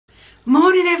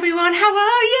Morning everyone, how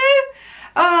are you?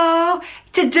 Oh,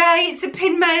 today it's a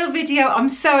pin mail video. I'm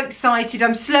so excited.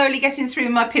 I'm slowly getting through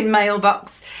my pin mail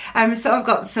box. So I've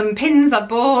got some pins I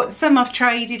bought, some I've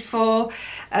traded for,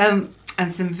 and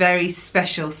some very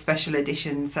special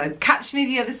editions. So catch me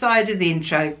the other side of the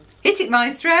intro. Hit it,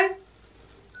 maestro.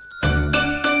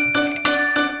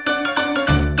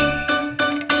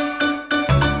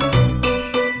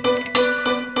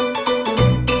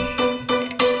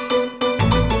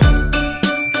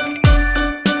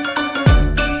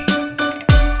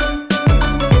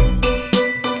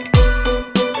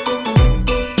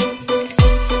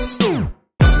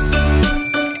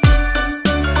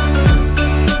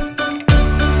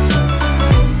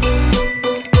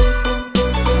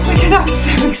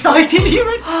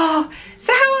 Oh,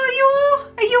 so how are you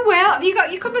all? Are you well? Have you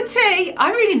got your cup of tea?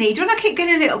 I really need one. I keep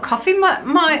getting a little cough in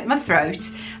my throat.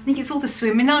 I think it's all the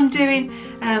swimming I'm doing,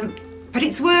 but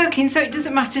it's working, so it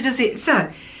doesn't matter, does it?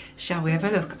 So, shall we have a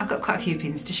look? I've got quite a few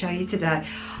pins to show you today.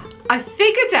 I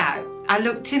figured out, I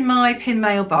looked in my pin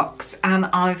mail box and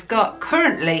I've got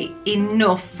currently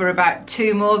enough for about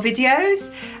 2 more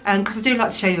videos, because I do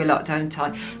like to show you a lot, don't I?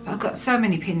 But I've got so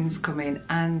many pins coming,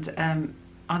 and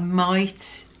I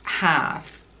might have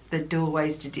the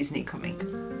Doorways to Disney coming.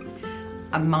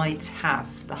 I might have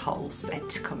the whole set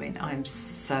coming. I'm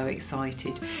so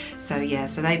excited. So yeah,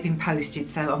 so they've been posted,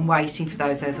 so I'm waiting for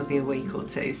those. Those will be a week or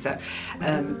 2. So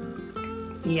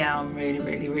yeah, I'm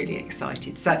really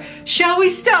excited. So shall we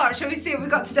start? Shall we see what we've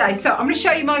got today? So I'm going to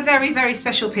show you my very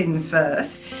special pins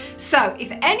first. So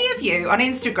if any of you on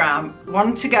Instagram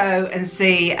want to go and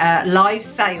see live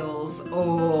sales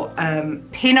or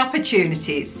pin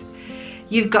opportunities,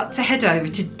 you've got to head over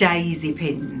to Daisy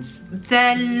Pins.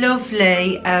 They're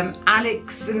lovely.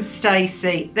 Alex and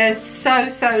Stacey, they're so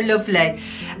lovely.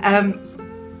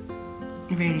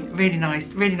 Really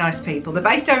nice people. They're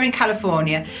based over in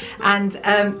California, and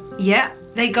yeah,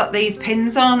 they got these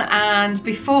pins on, and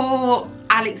before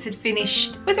Alex had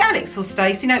finished, was it Alex or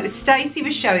Stacey? No, it was Stacey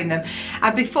was showing them,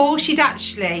 and before she'd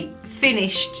actually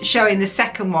finished showing the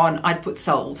second one, I'd put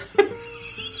sold.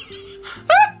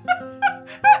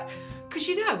 Because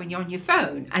you know, when you're on your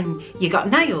phone and you got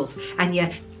nails and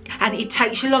it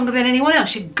takes you longer than anyone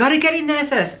else, you've got to get in there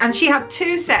first. And she had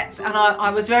 2 sets, and I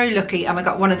was very lucky, and I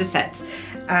got one of the sets,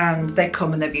 and they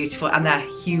come and they're beautiful and they're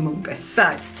humongous. So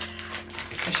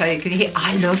I'll show you. Can you hear?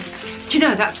 Do you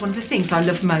know, that's one of the things I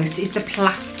love most, is the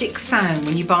plastic sound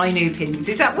when you buy new pins.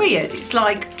 Is that weird? It's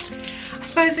like, I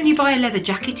suppose when you buy a leather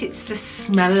jacket, it's the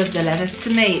smell of the leather. To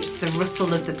me, it's the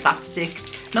rustle of the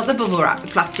plastic, not the bubble wrap, the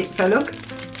plastic. So look.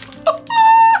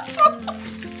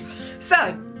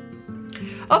 So,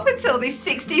 up until this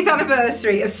 60th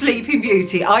anniversary of Sleeping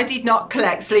Beauty, I did not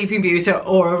collect Sleeping Beauty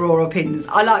or Aurora pins.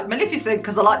 I like Maleficent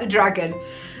because I like the dragon.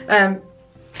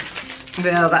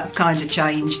 Well, that's kind of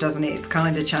changed, doesn't it? It's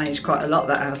kind of changed quite a lot,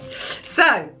 that has.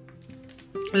 So,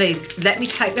 please, let me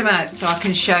take them out so I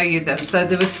can show you them. So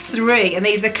there was 3, and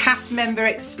these are cast member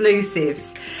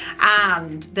exclusives.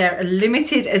 And they're a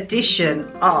limited edition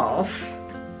of,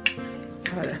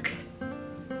 have a look,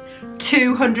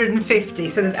 250.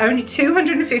 So there's only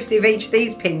 250 of each of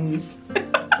these pins.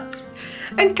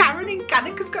 And Karen in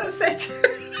CANNOCK has got a set.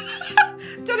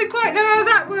 Don't quite know how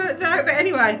that worked out, but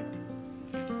anyway.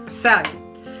 So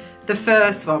the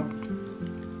first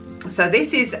one. So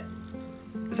this is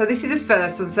the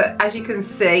first one. So as you can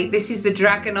see, this is the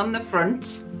dragon on the front,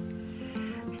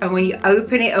 and when you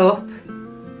open it up,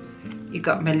 you've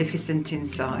got Maleficent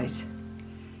inside.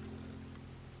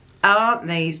 Aren't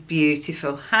these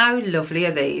beautiful? How lovely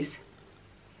are these?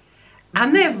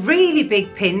 And they're really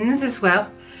big pins as well.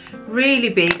 Really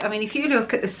big. I mean, if you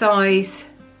look at the size,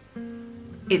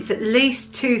 it's at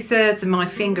least 2/3 of my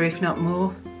finger, if not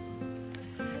more.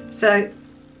 So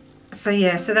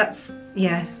yeah, so that's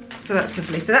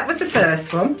lovely. So that was the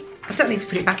first one. I don't need to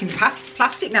put it back in the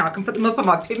plastic now. I can put them up on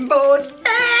my pin board.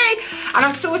 Hey! And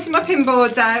I've sorted my pin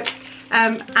boards out.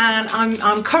 And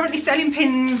I'm currently selling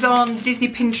pins on Disney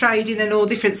Pin Trading and all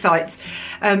different sites.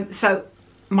 So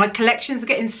my collections are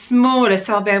getting smaller,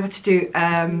 so I'll be able to do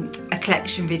a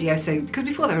collection video soon, because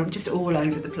before they were just all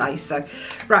over the place. So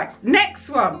right, next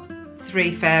one,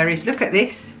 3 fairies. Look at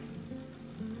this.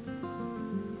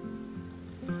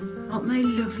 Aren't they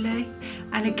lovely?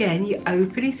 And again, you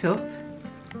open it up.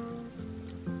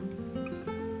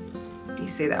 You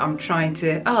see that I'm trying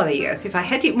to, oh there you go. So if I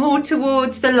head it more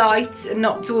towards the light and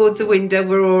not towards the window,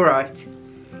 we're all right.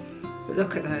 But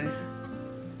look at those.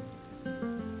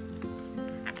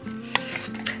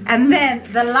 And then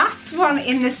the last one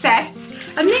in the set,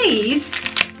 and these,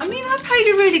 I mean, I paid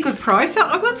a really good price.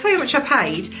 I will tell you how much I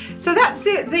paid. So that's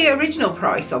the original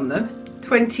price on them,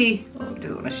 20,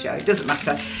 doesn't want to show, it doesn't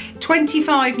matter.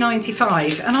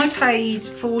 $25.95, and I paid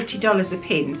 $40 a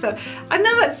pin. So I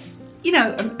know that's, you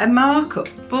know, a markup,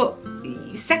 but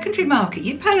secondary market,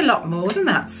 you pay a lot more than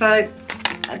that. So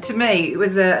to me, it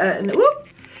was a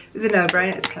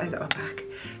no-brainer. Let's close that one back.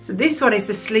 So this one is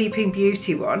the Sleeping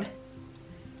Beauty one.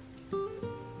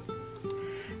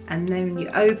 And then when you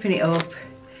open it up,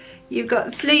 you've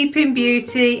got Sleeping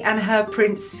Beauty and her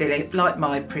Prince Philip, like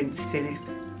my Prince Philip.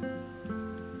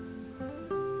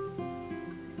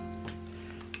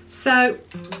 So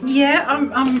yeah,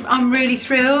 I'm really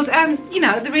thrilled, and you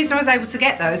know, the reason I was able to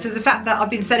get those was the fact that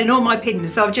I've been selling all my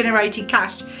pins, so I've generated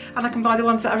cash, and I can buy the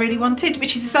ones that I really wanted,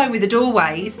 which is the same with the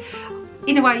doorways.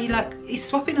 In a way, you're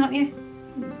swapping, aren't you?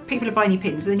 People are buying your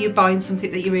pins, and then you're buying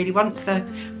something that you really want. So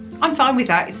I'm fine with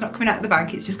that. It's not coming out of the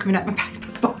bank; it's just coming out of my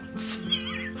paper bonds.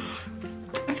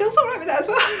 I feel all right with that as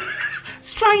well.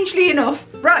 Strangely enough,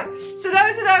 right? So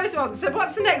those are those ones. So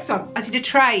what's the next one? I did a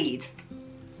trade.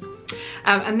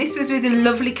 And this was with a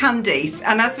lovely Candice,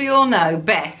 and as we all know,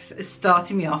 Beth is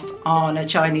starting me off on a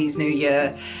Chinese New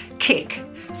Year kick.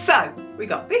 So we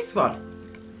got this one.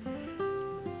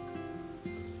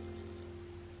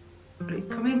 Will it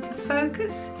come into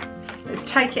focus? Let's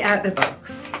take it out of the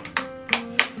box.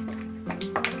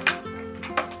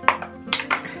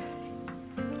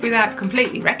 Without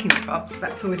completely wrecking the box,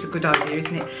 that's always a good idea,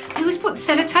 isn't it? I always put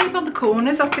sellotape on the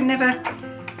corners. I can never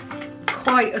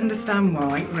quite understand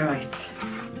why. Right.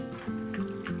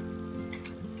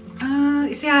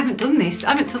 You see, I haven't done this.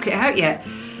 I haven't took it out yet.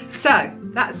 So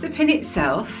that's the pin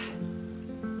itself.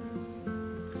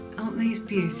 Aren't these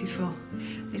beautiful?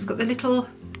 It's got the little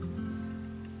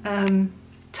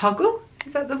toggle.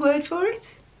 Is that the word for it?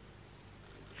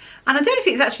 And I don't know if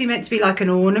it's actually meant to be like an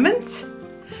ornament,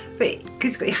 but because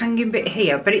it's got your hanging bit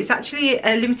here. But it's actually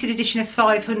a limited edition of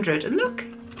 500. And look,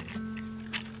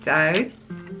 down.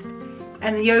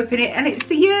 And then you open it, and it's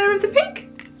the year of the pig.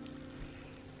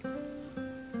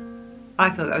 I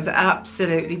thought that was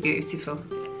absolutely beautiful.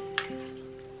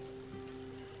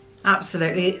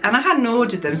 Absolutely. And I hadn't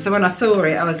ordered them, so when I saw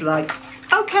it, I was like,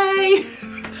 okay,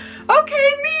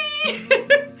 okay, me.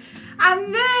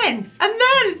 and then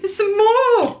there's some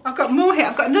more. I've got more here.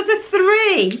 I've got another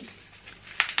 3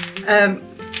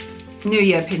 New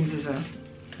Year pins as well.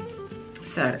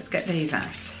 So let's get these out.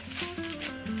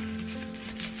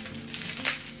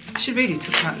 I should really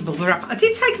took them out the bubble wrap. I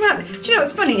did take them out. Do you know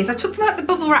what's funny is I took them out the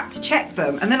bubble wrap to check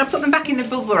them, and then I put them back in the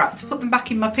bubble wrap to put them back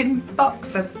in my pin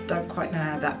box. I don't quite know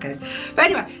how that goes. But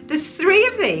anyway, there's 3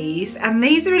 of these, and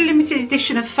these are a limited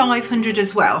edition of 500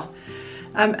 as well.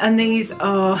 And these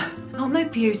aren't they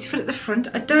beautiful at the front?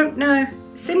 I don't know.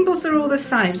 Symbols are all the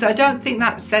same, so I don't think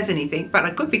that says anything, but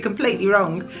I could be completely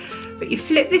wrong. But you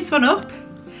flip this one up,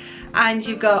 and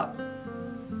you've got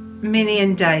Minnie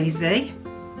and Daisy.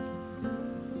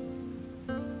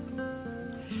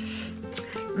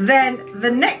 Then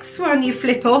the next one you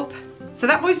flip up, so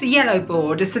that was the yellow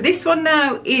border, so this one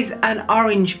now is an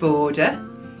orange border.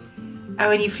 And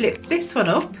when you flip this one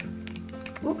up,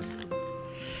 whoops,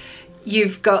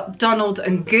 you've got Donald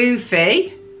and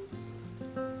Goofy.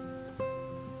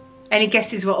 Any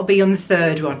guesses what will be on the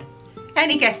 3rd one?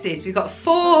 Any guesses? We've got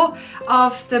 4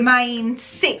 of the main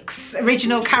 6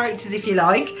 original characters, if you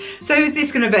like. So who's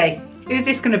this going to be? Who's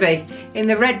this going to be? In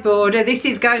the red border, this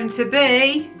is going to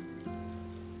be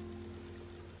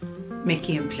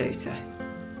Mickey and Pluto.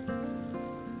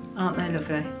 Aren't they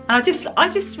lovely? I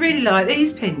just really like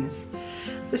these pins.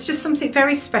 There's just something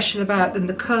very special about them.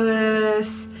 The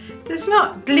colours. There's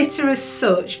not glitter as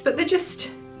such, but they're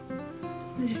just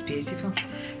beautiful.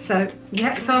 So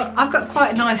yeah, so I've got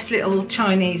quite a nice little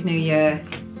Chinese New Year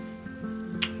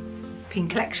pin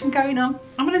collection going on.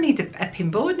 I'm going to need a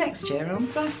pin board next year,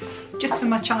 aren't I? Just for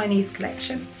my Chinese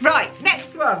collection. Right,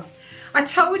 next one. I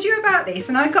told you about this,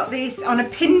 and I got this on a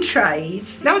pin trade.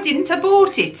 No, I didn't. I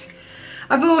bought it.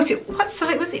 I bought it. What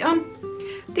site was it on?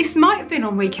 This might have been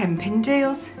on Weekend Pin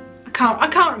Deals. I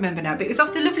can't remember now, but it was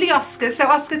off the lovely Oscar. So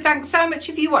Oscar, thanks so much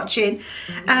if you're watching.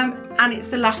 And it's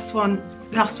the last one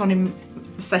in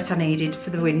the set I needed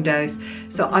for the windows.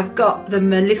 So I've got the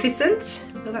Maleficent.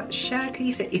 Will that show? Can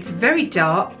you see? It's a very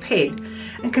dark pin,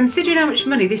 and considering how much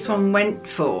money this one went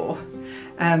for,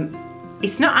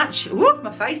 it's not actually, whoop,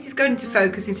 my face is going into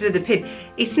focus instead of the pin.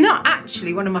 It's not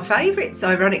actually one of my favourites,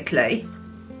 ironically.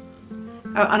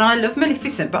 Oh, and I love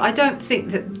Maleficent, but I don't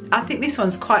think that, I think this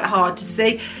one's quite hard to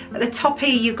see. At the top here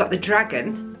you've got the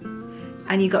dragon,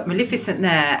 and you've got Maleficent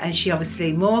there, and she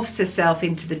obviously morphs herself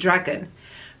into the dragon.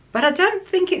 But I don't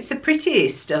think it's the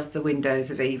prettiest of the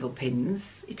Windows of Evil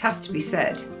pins, it has to be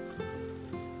said.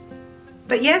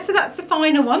 But yeah, so that's the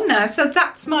final one now. So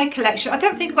that's my collection. I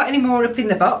don't think I've got any more up in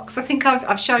the box. I think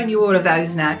I've shown you all of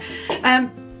those now.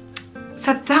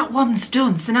 So that one's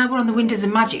done. So now we're on the Windows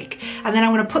of Magic. And then I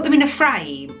want to put them in a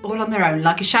frame, all on their own,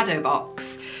 like a shadow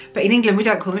box. But in England, we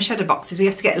don't call them shadow boxes. We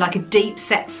have to get like a deep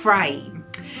set frame.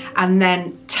 And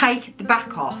then take the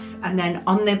back off. And then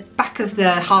on the back of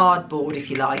the hardboard, if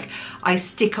you like, I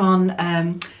stick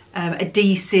on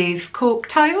adhesive cork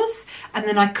tiles, and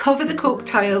then I cover the cork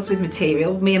tiles with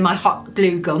material, me and my hot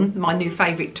glue gun, my new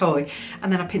favourite toy,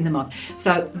 and then I pin them on.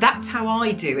 So that's how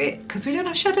I do it, because we don't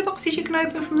have shadow boxes you can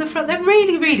open from the front. They're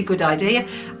really, really good idea,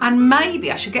 and maybe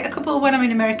I should get a couple when I'm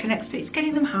in America next, but it's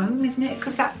getting them home, isn't it?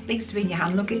 Because that needs to be in your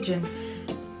hand luggage, and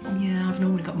yeah, I've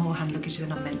normally got more hand luggage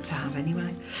than I'm meant to have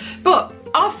anyway. But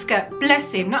Oscar, bless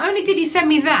him, not only did he send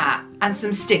me that and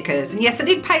some stickers, and yes, I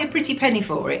did pay a pretty penny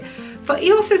for it, but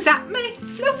he also zapped me.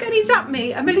 Look, and he zapped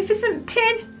me a Maleficent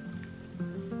pin.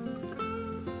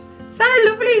 So how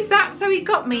lovely is that? So he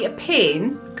got me a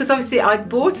pin, because obviously I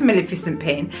bought a Maleficent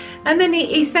pin, and then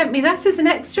he sent me that as an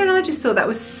extra, and I just thought that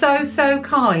was so, so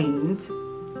kind.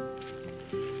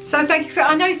 So thank you. So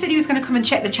I know he said he was going to come and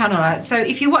check the channel out. So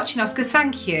if you're watching, Oscar,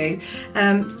 thank you.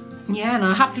 Yeah, and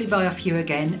I'll happily buy off you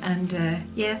again. And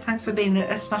yeah, thanks for being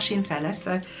a smashing fella.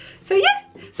 So yeah.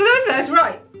 So those.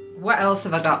 Right. What else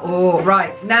have I got? Oh,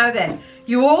 right. Now then,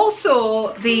 you all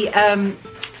saw the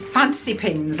fantasy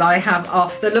pins I have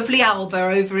off the lovely Alba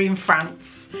over in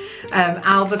France.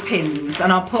 Alba pins.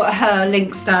 And I'll put her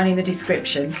links down in the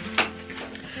description.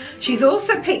 She's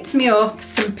also picked me up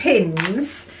some pins.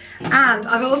 And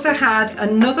I've also had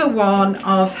another one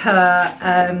of her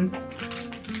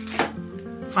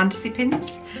fantasy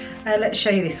pins. Let's show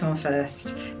you this one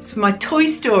first. It's for my Toy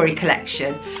Story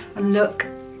collection. And look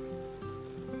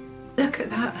at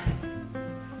that.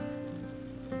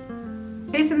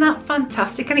 Isn't that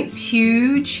fantastic? And it's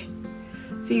huge.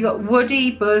 So you got Woody,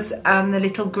 Buzz and the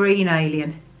little green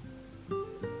alien.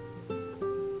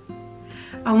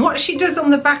 And what she does on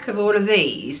the back of all of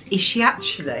these is she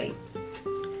actually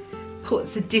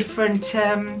puts a different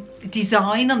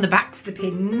design on the back for the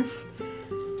pins.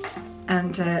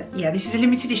 And yeah, this is a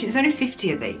limited edition. It's only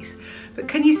 50 of these. But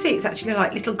can you see it's actually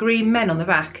like little green men on the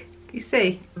back? Can you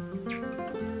see?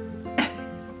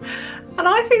 And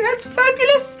I think that's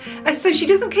fabulous. So she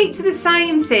doesn't keep to the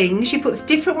same thing. She puts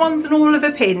different ones on all of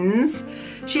her pins.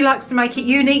 She likes to make it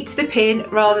unique to the pin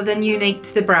rather than unique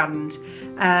to the brand.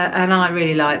 And I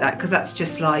really like that, because that's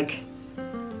just like,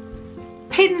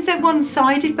 pins are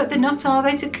one-sided, but they're not, are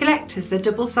they, to collectors? They're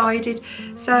double-sided.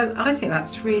 So I think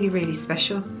that's really, really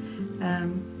special.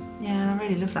 Yeah, I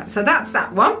really love that. So that's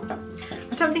that one.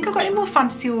 I don't think I've got any more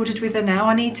fantasy ordered with her now.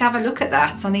 I need to have a look at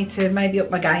that. I need to maybe up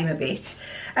my game a bit.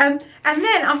 And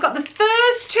then I've got the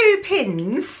first two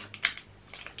pins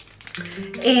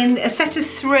in a set of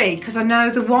 3, because I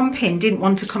know the one pin didn't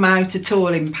want to come out at all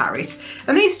in Paris.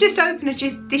 And these are just open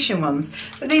edition ones,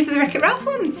 but these are the Wreck-It Ralph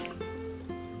ones.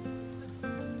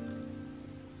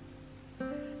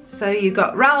 So you've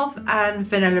got Ralph and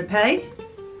Vanellope.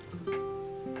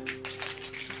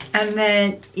 And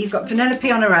then you've got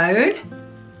Vanellope on her own.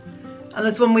 And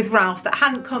there's one with Ralph that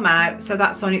hadn't come out, so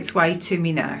that's on its way to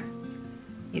me now.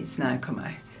 It's now come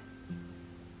out.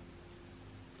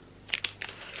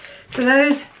 So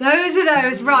those are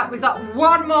those. Right, we've got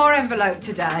one more envelope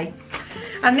today.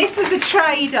 And this was a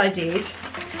trade I did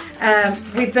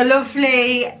with the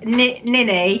lovely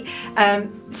Ninny,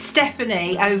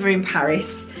 Stephanie over in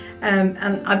Paris. And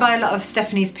I buy a lot of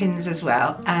Stephanie's pins as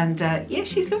well. And yeah,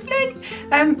 she's lovely.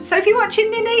 So if you're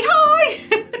watching, Ninny, hi!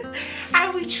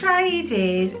 And we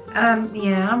traded.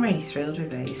 Yeah, I'm really thrilled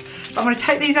with these. But I'm going to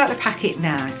take these out of the packet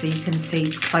now so you can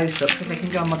see close up, because they can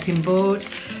go on my pin board.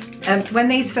 When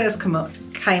these first came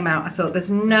out, I thought there's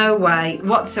no way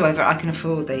whatsoever I can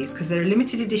afford these, because they're a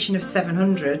limited edition of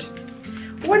 700.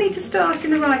 Oh, I need to start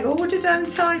in the right order,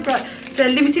 don't I? Right, they're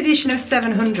a limited edition of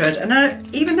 700,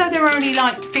 and even though they're only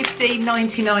like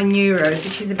 15.99 euros,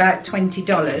 which is about $20,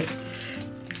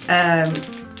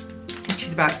 which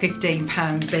is about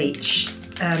 £15 each,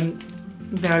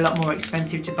 they're a lot more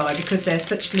expensive to buy because they're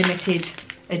such limited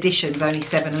editions, only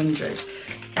 700.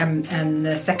 And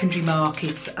the secondary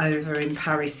markets over in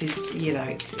Paris is, you know,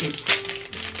 it's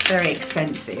very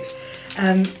expensive.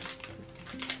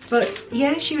 But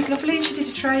yeah, she was lovely and she did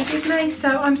a trade with me, so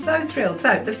I'm so thrilled.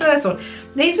 So the first one,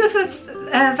 these were for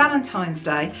Valentine's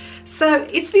Day. So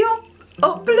it's the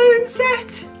up balloon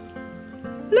set.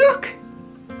 Look.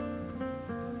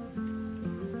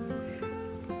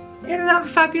 Isn't that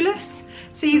fabulous?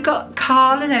 So you've got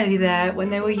Carl and Ellie there when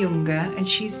they were younger, and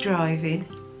she's driving.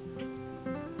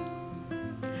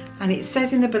 And it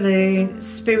says in the balloon,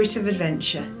 Spirit of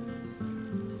Adventure.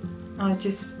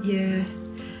 Yeah.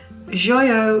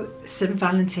 Joyeux St.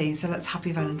 Valentine, so that's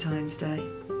Happy Valentine's Day.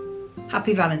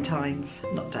 Happy Valentine's,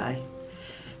 not day.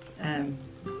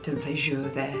 Doesn't say jour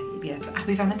there. Yeah, but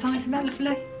Happy Valentine's, isn't that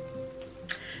lovely?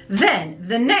 Then,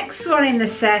 the next one in the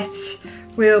set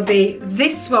will be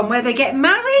this one where they get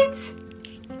married.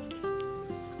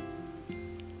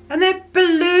 And they're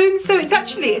balloons, so it's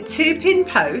actually a 2-pin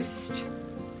post.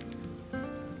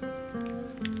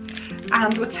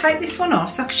 And we'll take this one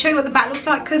off so I can show you what the back looks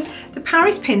like, because the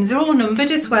Paris pins are all numbered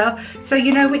as well. So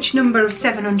you know which number of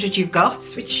 700 you've got,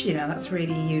 which, you know, that's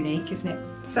really unique, isn't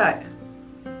it? So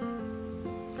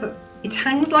it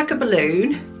hangs like a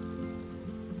balloon.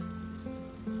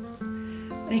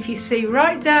 And if you see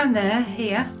right down there,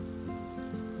 here,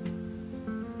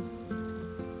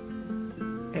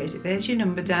 where is it? There's your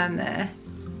number down there.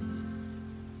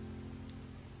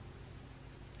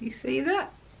 You see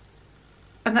that?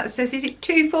 And that says, is it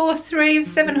 243 of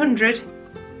 700?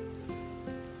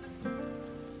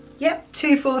 Yep,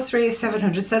 243 of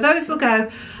 700. So those will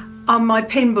go on my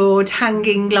pin board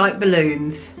hanging like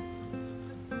balloons.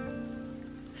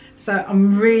 So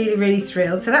I'm really, really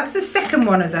thrilled. So that's the second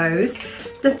one of those.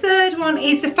 The third one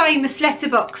is the famous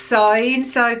letterbox sign.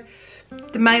 So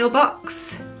the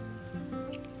mailbox.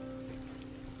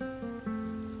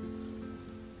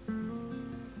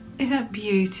 Isn't that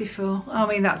beautiful? I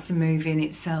mean, that's the movie in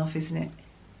itself, isn't it?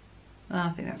 Oh, I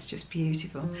think that's just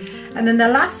beautiful. And then the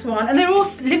last one, and they're all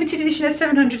limited edition of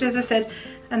 700, as I said,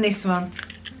 and this one.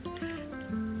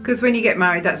 Because when you get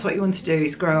married, that's what you want to do,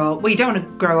 is grow old. Well, you don't want to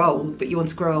grow old, but you want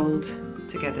to grow old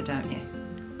together, don't you?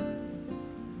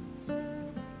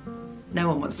 No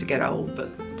one wants to get old,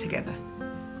 but together.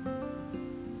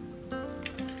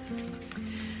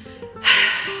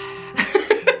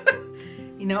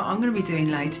 You know what I'm going to be doing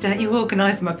later, don't you?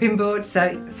 Organising my pin board, so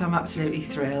I'm absolutely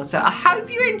thrilled. So I hope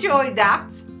you enjoyed that.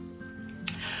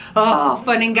 Oh,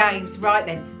 fun and games. Right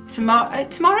then,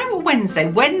 tomorrow or Wednesday?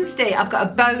 Wednesday, I've got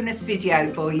a bonus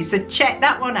video for you, so check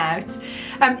that one out.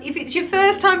 If it's your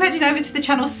first time heading over to the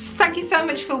channel, thank you so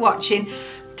much for watching.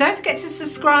 Don't forget to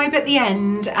subscribe at the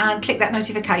end and click that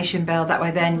notification bell. That way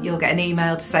then you'll get an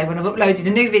email to say when I've uploaded a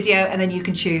new video, and then you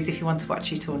can choose if you want to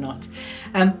watch it or not.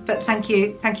 But thank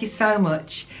you so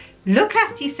much. Look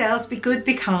after yourselves, be good,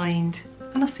 be kind,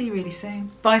 and I'll see you really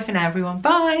soon. Bye for now, everyone.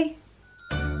 Bye.